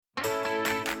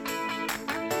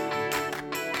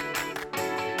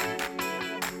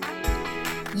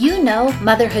You know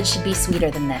motherhood should be sweeter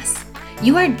than this.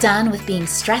 You are done with being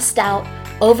stressed out,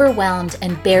 overwhelmed,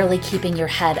 and barely keeping your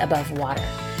head above water.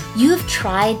 You've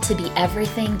tried to be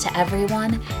everything to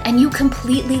everyone, and you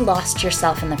completely lost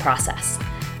yourself in the process.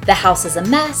 The house is a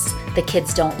mess, the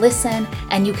kids don't listen,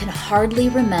 and you can hardly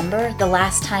remember the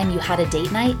last time you had a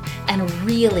date night and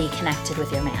really connected with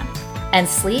your man. And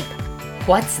sleep?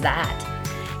 What's that?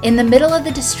 In the middle of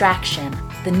the distraction,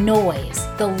 the noise,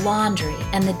 the laundry,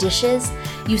 and the dishes,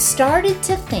 you started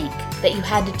to think that you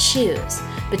had to choose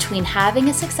between having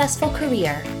a successful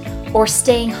career or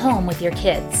staying home with your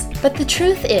kids. But the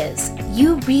truth is,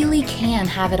 you really can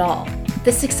have it all.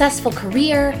 The successful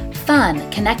career, fun,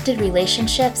 connected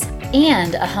relationships,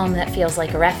 and a home that feels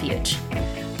like a refuge.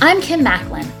 I'm Kim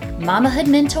Macklin, mamahood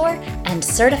mentor and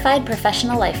certified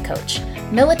professional life coach,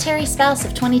 military spouse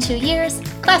of 22 years,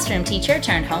 classroom teacher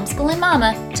turned homeschooling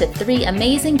mama to 3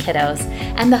 amazing kiddos,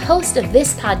 and the host of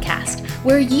this podcast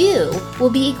where you will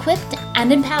be equipped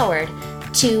and empowered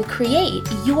to create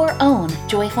your own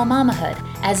joyful mamahood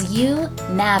as you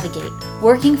navigate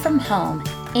working from home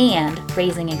and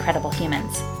raising incredible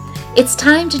humans. It's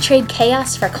time to trade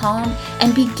chaos for calm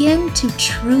and begin to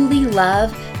truly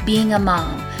love being a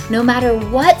mom, no matter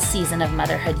what season of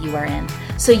motherhood you are in,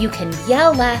 so you can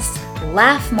yell less,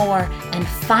 laugh more, and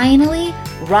finally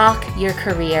rock your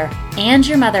career and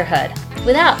your motherhood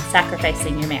without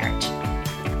sacrificing your marriage.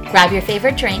 Grab your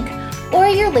favorite drink or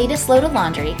your latest load of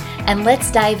laundry, and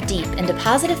let's dive deep into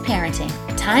positive parenting,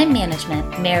 time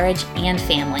management, marriage, and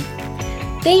family.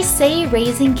 They say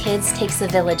raising kids takes a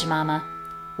village, mama.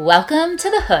 Welcome to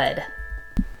the hood.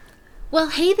 Well,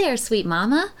 hey there, sweet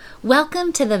mama.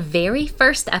 Welcome to the very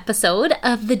first episode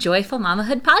of the Joyful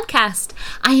Mamahood podcast.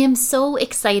 I am so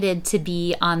excited to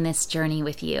be on this journey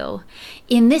with you.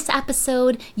 In this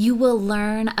episode, you will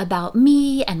learn about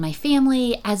me and my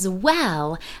family, as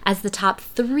well as the top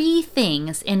 3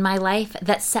 things in my life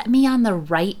that set me on the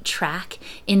right track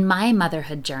in my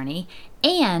motherhood journey,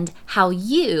 and how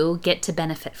you get to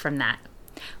benefit from that.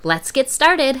 Let's get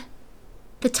started.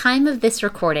 The time of this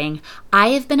recording, I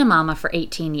have been a mama for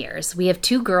 18 years. We have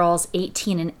 2 girls,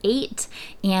 18 and 8,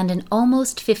 and an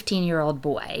almost 15-year-old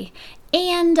boy.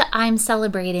 And I'm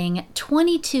celebrating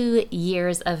 22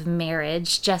 years of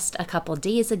marriage just a couple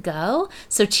days ago,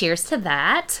 so cheers to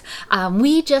that.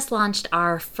 We just launched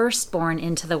our firstborn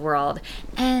into the world,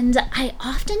 and I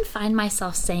often find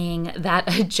myself saying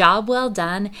that a job well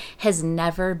done has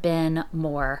never been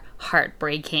more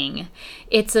heartbreaking.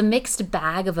 It's a mixed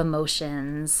bag of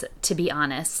emotions, to be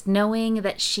honest, knowing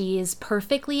that she is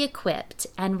perfectly equipped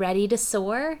and ready to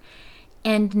soar,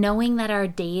 and knowing that our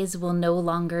days will no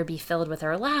longer be filled with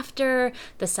her laughter,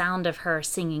 the sound of her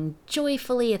singing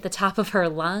joyfully at the top of her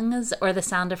lungs, or the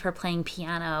sound of her playing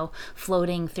piano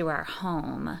floating through our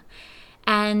home.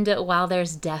 And while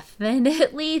there's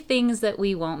definitely things that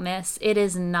we won't miss, it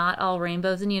is not all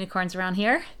rainbows and unicorns around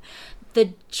here.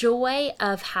 The joy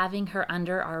of having her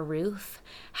under our roof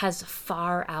has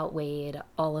far outweighed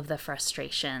all of the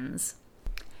frustrations.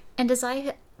 And as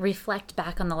I reflect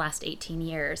back on the last 18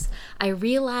 years, I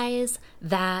realize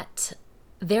that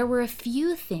there were a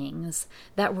few things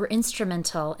that were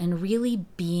instrumental in really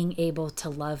being able to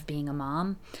love being a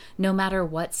mom, no matter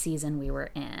what season we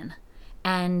were in.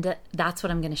 And that's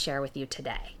what I'm going to share with you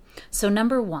today. So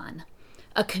number 1,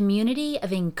 a community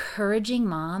of encouraging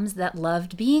moms that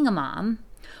loved being a mom,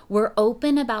 were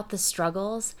open about the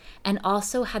struggles, and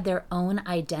also had their own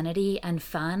identity and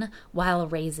fun while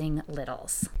raising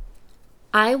littles.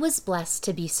 I was blessed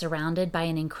to be surrounded by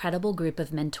an incredible group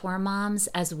of mentor moms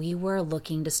as we were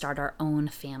looking to start our own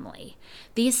family.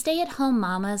 These stay-at-home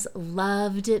mamas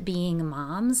loved being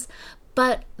moms,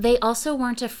 but they also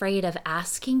weren't afraid of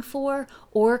asking for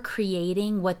or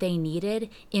creating what they needed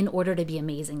in order to be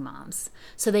amazing moms.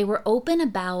 So they were open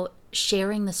about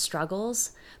sharing the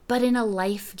struggles, but in a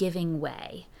life-giving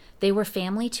way. They were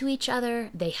family to each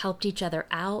other, they helped each other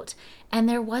out, and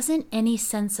there wasn't any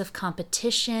sense of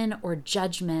competition or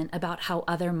judgment about how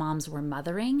other moms were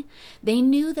mothering. They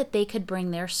knew that they could bring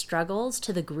their struggles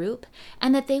to the group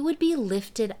and that they would be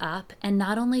lifted up and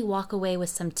not only walk away with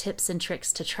some tips and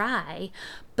tricks to try,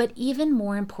 but even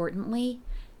more importantly,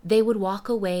 they would walk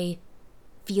away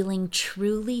feeling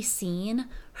truly seen,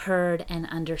 heard, and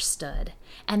understood.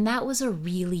 And that was a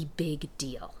really big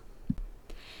deal.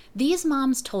 These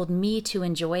moms told me to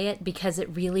enjoy it because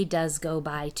it really does go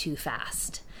by too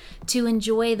fast. To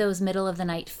enjoy those middle of the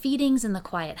night feedings in the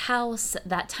quiet house,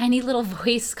 that tiny little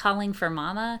voice calling for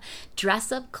mama,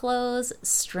 dress up clothes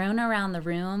strewn around the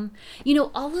room,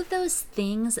 all of those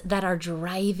things that are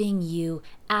driving you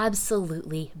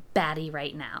absolutely batty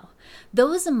right now.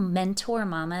 Those mentor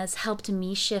mamas helped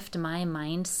me shift my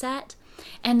mindset,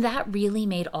 and that really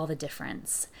made all the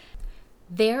difference.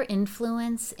 Their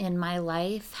influence in my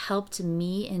life helped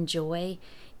me enjoy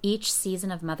each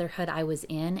season of motherhood I was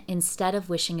in instead of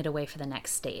wishing it away for the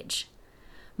next stage.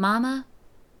 Mama,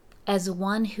 as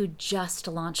one who just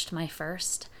launched my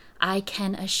first, I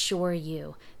can assure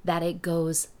you that it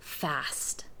goes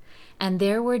fast. And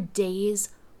there were days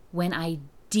when I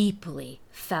deeply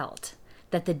felt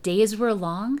that the days were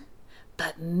long,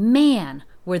 but man,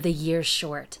 were the years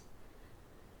short.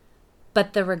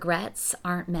 But the regrets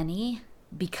aren't many,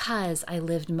 because I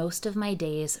lived most of my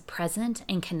days present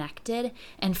and connected,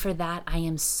 and for that I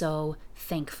am so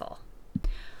thankful.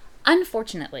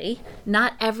 Unfortunately,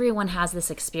 not everyone has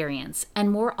this experience, and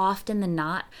more often than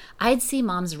not, I'd see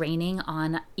moms raining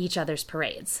on each other's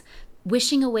parades,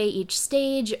 wishing away each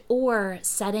stage or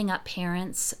setting up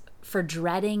parents for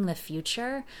dreading the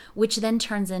future, which then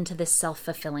turns into this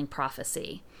self-fulfilling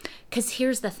prophecy. Because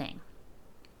here's the thing.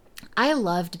 I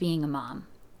loved being a mom.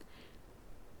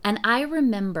 And I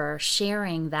remember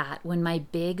sharing that when my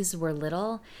bigs were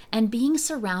little and being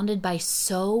surrounded by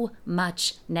so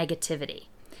much negativity.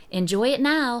 Enjoy it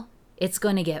now. It's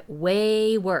going to get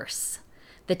way worse.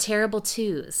 The terrible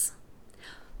twos.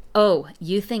 Oh,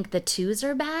 you think the twos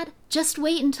are bad? Just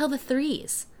wait until the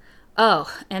threes.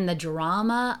 Oh, and the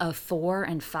drama of 4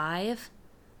 and 5.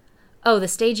 Oh, the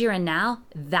stage you're in now?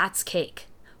 That's cake.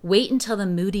 Wait until the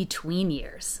moody tween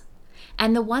years.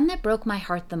 And the one that broke my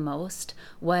heart the most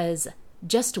was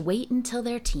just wait until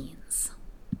they're teens.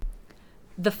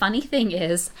 The funny thing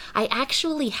is, I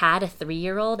actually had a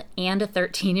 3-year-old and a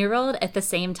 13-year-old at the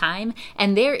same time,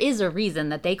 and there is a reason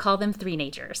that they call them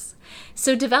three-nagers.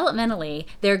 So developmentally,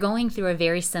 they're going through a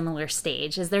very similar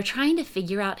stage as they're trying to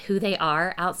figure out who they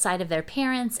are outside of their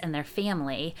parents and their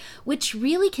family, which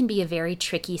really can be a very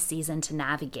tricky season to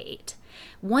navigate.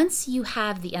 Once you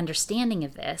have the understanding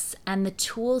of this and the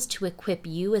tools to equip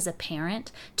you as a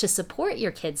parent to support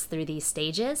your kids through these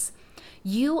stages,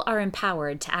 you are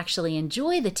empowered to actually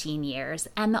enjoy the teen years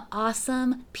and the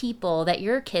awesome people that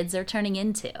your kids are turning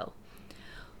into.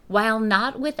 While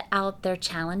not without their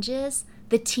challenges,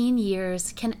 the teen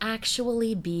years can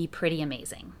actually be pretty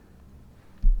amazing.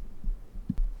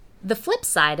 The flip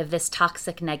side of this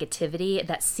toxic negativity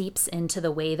that seeps into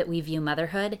the way that we view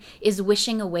motherhood is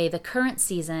wishing away the current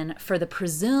season for the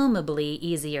presumably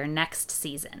easier next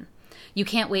season. You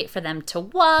can't wait for them to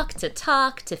walk, to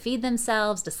talk, to feed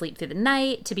themselves, to sleep through the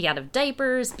night, to be out of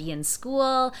diapers, be in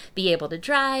school, be able to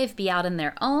drive, be out on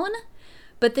their own.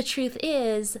 But the truth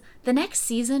is, the next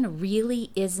season really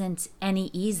isn't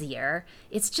any easier.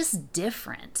 It's just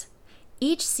different.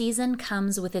 Each season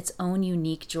comes with its own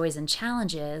unique joys and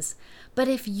challenges, but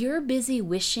if you're busy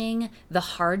wishing the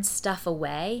hard stuff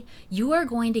away, you are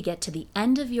going to get to the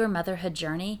end of your motherhood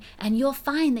journey and you'll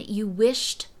find that you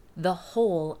wished the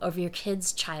whole of your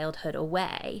kid's childhood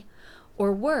away.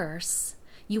 Or worse,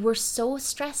 you were so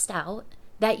stressed out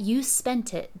that you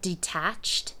spent it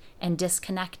detached and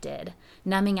disconnected,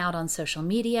 numbing out on social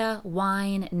media,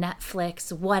 wine,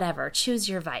 Netflix, whatever. Choose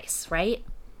your vice, right?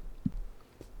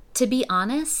 To be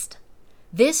honest,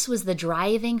 this was the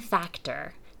driving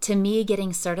factor to me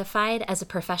getting certified as a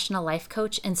professional life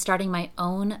coach and starting my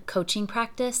own coaching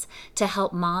practice to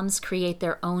help moms create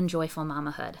their own joyful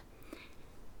mamahood.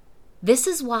 This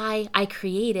is why I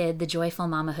created the Joyful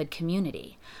Mamahood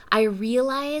community. I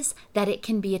realize that it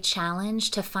can be a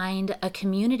challenge to find a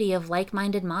community of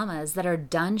like-minded mamas that are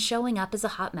done showing up as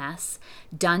a hot mess,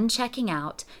 done checking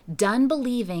out, done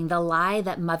believing the lie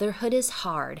that motherhood is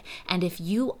hard, and if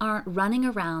you aren't running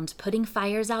around putting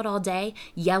fires out all day,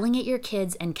 yelling at your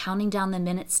kids, and counting down the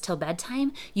minutes till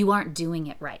bedtime, you aren't doing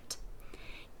it right.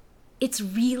 It's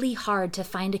really hard to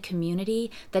find a community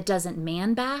that doesn't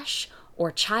man bash or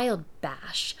child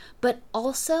bash, but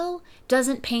also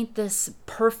doesn't paint this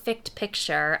perfect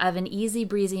picture of an easy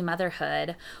breezy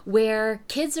motherhood where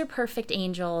kids are perfect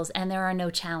angels and there are no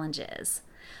challenges.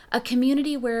 A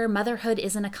community where motherhood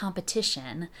isn't a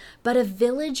competition, but a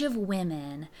village of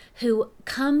women who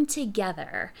come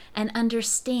together and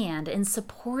understand and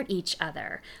support each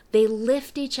other. They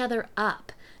lift each other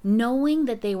up, knowing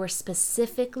that they were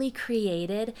specifically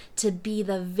created to be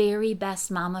the very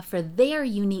best mama for their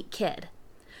unique kid,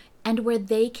 and where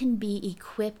they can be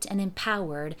equipped and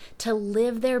empowered to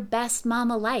live their best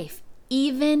mama life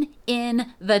even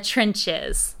in the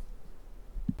trenches.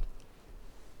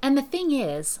 And the thing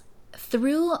is,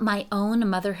 through my own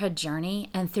motherhood journey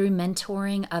and through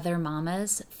mentoring other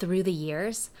mamas through the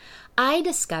years, I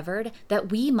discovered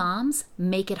that we moms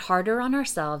make it harder on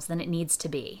ourselves than it needs to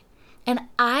be. And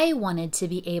I wanted to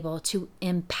be able to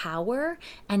empower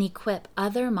and equip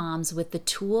other moms with the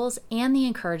tools and the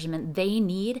encouragement they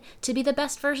need to be the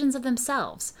best versions of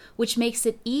themselves, which makes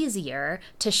it easier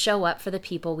to show up for the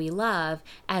people we love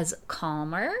as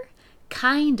calmer,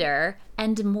 kinder,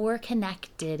 and more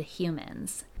connected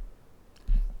humans.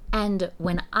 And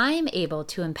when I'm able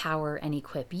to empower and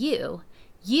equip you,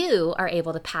 you are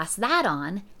able to pass that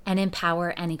on and empower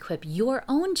and equip your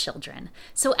own children.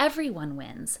 So everyone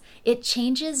wins. It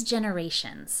changes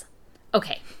generations.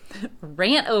 Okay,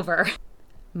 rant over.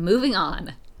 Moving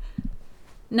on.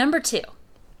 Number 2,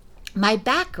 my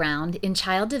background in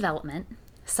child development,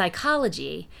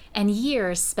 psychology, and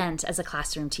years spent as a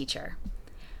classroom teacher.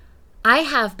 I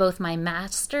have both my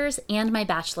master's and my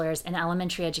bachelor's in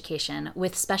elementary education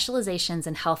with specializations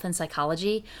in health and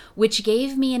psychology, which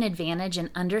gave me an advantage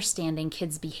in understanding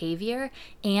kids' behavior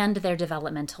and their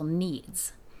developmental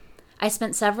needs. I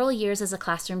spent several years as a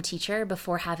classroom teacher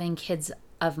before having kids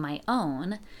of my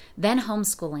own, then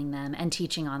homeschooling them and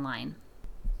teaching online.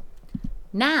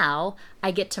 Now,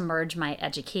 I get to merge my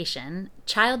education,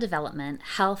 child development,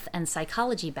 health, and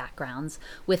psychology backgrounds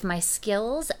with my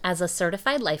skills as a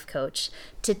certified life coach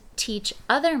to teach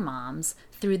other moms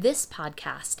through this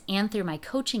podcast and through my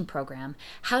coaching program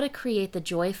how to create the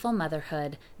joyful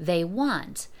motherhood they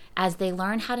want as they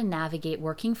learn how to navigate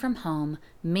working from home,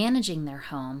 managing their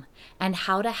home, and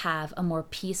how to have a more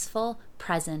peaceful,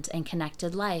 present, and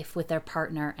connected life with their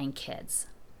partner and kids.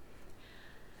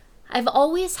 I've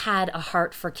always had a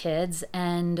heart for kids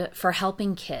and for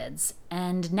helping kids,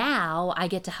 and now I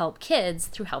get to help kids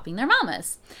through helping their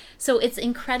mamas. So it's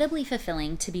incredibly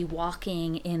fulfilling to be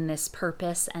walking in this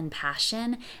purpose and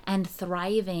passion and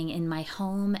thriving in my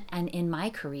home and in my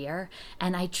career,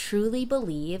 and I truly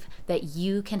believe that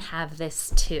you can have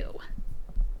this too.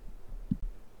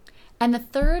 And the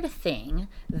third thing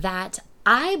that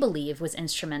I believe was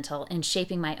instrumental in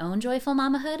shaping my own joyful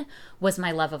mamahood was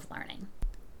my love of learning.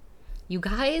 You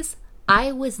guys,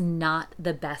 I was not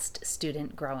the best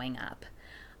student growing up.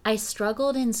 I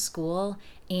struggled in school,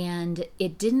 and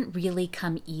it didn't really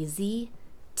come easy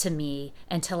to me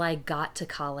until I got to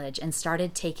college and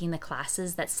started taking the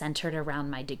classes that centered around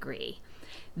my degree.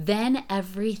 Then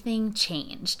everything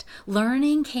changed.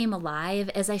 Learning came alive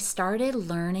as I started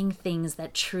learning things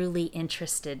that truly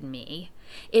interested me.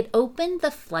 It opened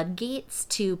the floodgates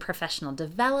to professional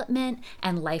development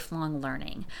and lifelong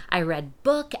learning. I read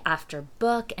book after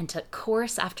book and took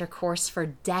course after course for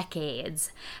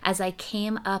decades as I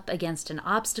came up against an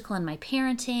obstacle in my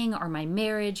parenting or my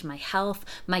marriage, my health,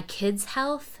 my kids'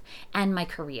 health, and my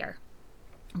career.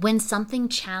 When something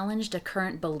challenged a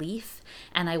current belief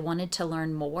and I wanted to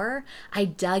learn more, I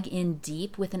dug in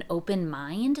deep with an open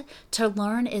mind to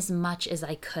learn as much as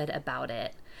I could about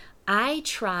it. I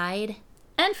tried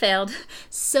and failed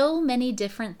so many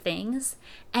different things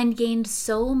and gained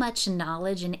so much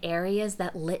knowledge in areas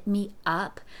that lit me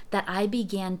up that I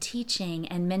began teaching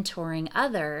and mentoring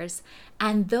others,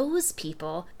 and those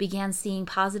people began seeing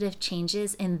positive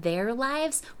changes in their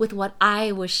lives with what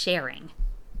I was sharing.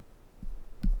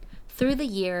 Through the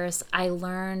years, I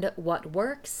learned what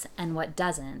works and what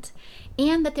doesn't,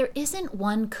 and that there isn't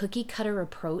one cookie-cutter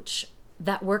approach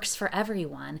that works for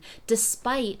everyone,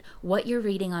 despite what you're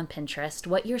reading on Pinterest,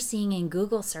 what you're seeing in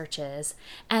Google searches.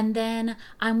 And then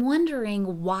I'm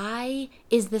wondering, why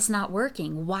is this not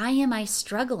working? Why am I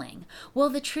struggling? Well,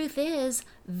 the truth is,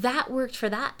 that worked for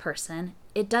that person.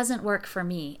 It doesn't work for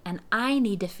me, and I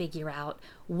need to figure out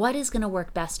what is going to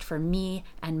work best for me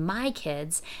and my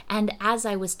kids. And as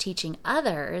I was teaching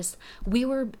others, we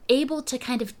were able to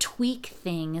kind of tweak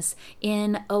things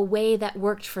in a way that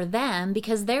worked for them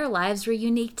because their lives were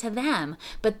unique to them.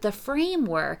 But the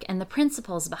framework and the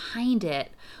principles behind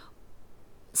it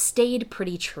stayed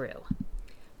pretty true.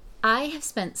 I have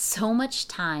spent so much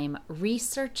time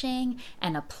researching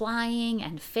and applying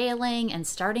and failing and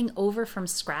starting over from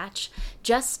scratch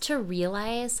just to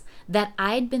realize that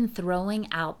I'd been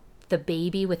throwing out the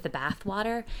baby with the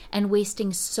bathwater and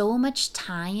wasting so much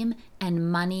time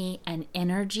and money and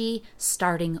energy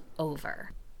starting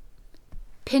over.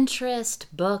 Pinterest,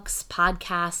 books,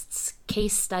 podcasts,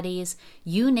 case studies,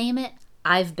 you name it,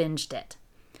 I've binged it.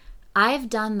 I've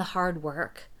done the hard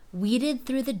work, weeded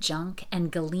through the junk,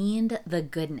 and gleaned the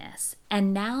goodness.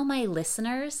 And now my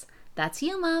listeners, that's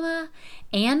you, mama,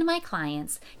 and my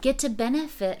clients get to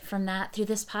benefit from that through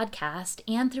this podcast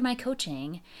and through my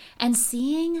coaching. And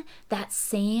seeing that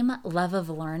same love of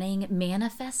learning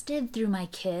manifested through my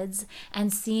kids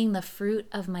and seeing the fruit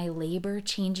of my labor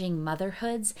changing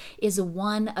motherhoods is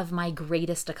one of my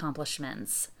greatest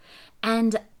accomplishments.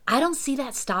 And I don't see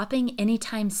that stopping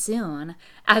anytime soon,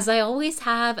 as I always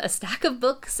have a stack of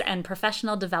books and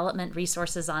professional development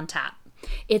resources on tap.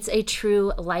 It's a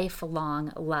true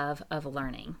lifelong love of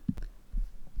learning.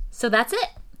 So that's it.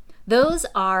 Those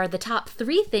are the top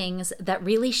 3 things that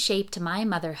really shaped my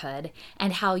motherhood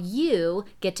and how you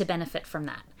get to benefit from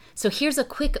that. So here's a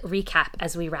quick recap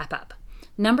as we wrap up.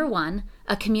 Number 1,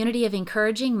 a community of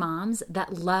encouraging moms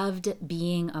that loved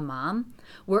being a mom,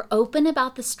 were open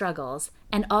about the struggles,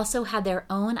 and also had their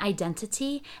own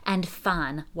identity and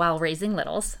fun while raising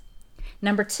littles.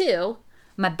 Number 2,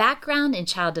 my background in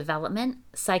child development,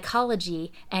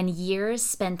 psychology, and years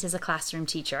spent as a classroom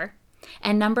teacher.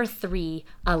 And number 3,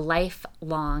 a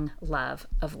lifelong love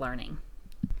of learning.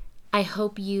 I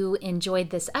hope you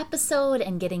enjoyed this episode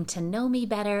and getting to know me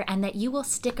better, and that you will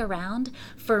stick around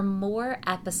for more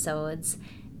episodes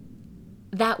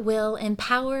that will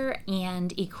empower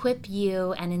and equip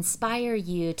you and inspire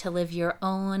you to live your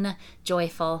own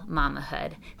joyful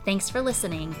mamahood. Thanks for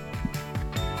listening.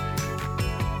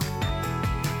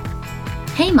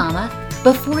 Hey mama,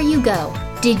 before you go,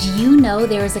 did you know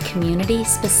there is a community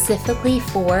specifically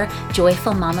for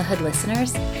Joyful Mamahood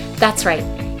listeners? That's right.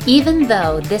 Even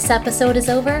though this episode is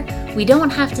over, we don't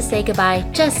have to say goodbye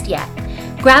just yet.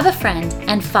 Grab a friend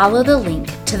and follow the link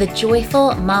to the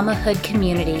Joyful Mamahood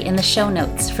community in the show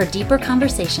notes for deeper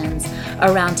conversations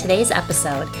around today's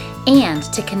episode and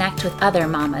to connect with other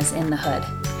mamas in the hood.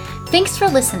 Thanks for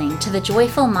listening to the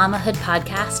Joyful Mamahood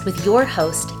podcast with your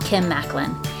host, Kim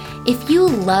Macklin. If you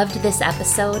loved this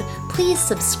episode, please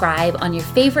subscribe on your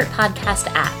favorite podcast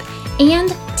app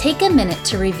and take a minute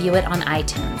to review it on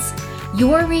iTunes.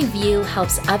 Your review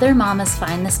helps other mamas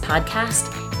find this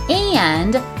podcast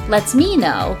and lets me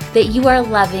know that you are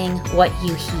loving what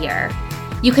you hear.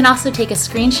 You can also take a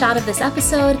screenshot of this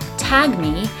episode, tag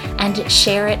me, and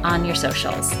share it on your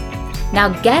socials. Now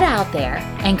get out there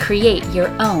and create your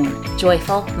own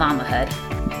joyful mamahood.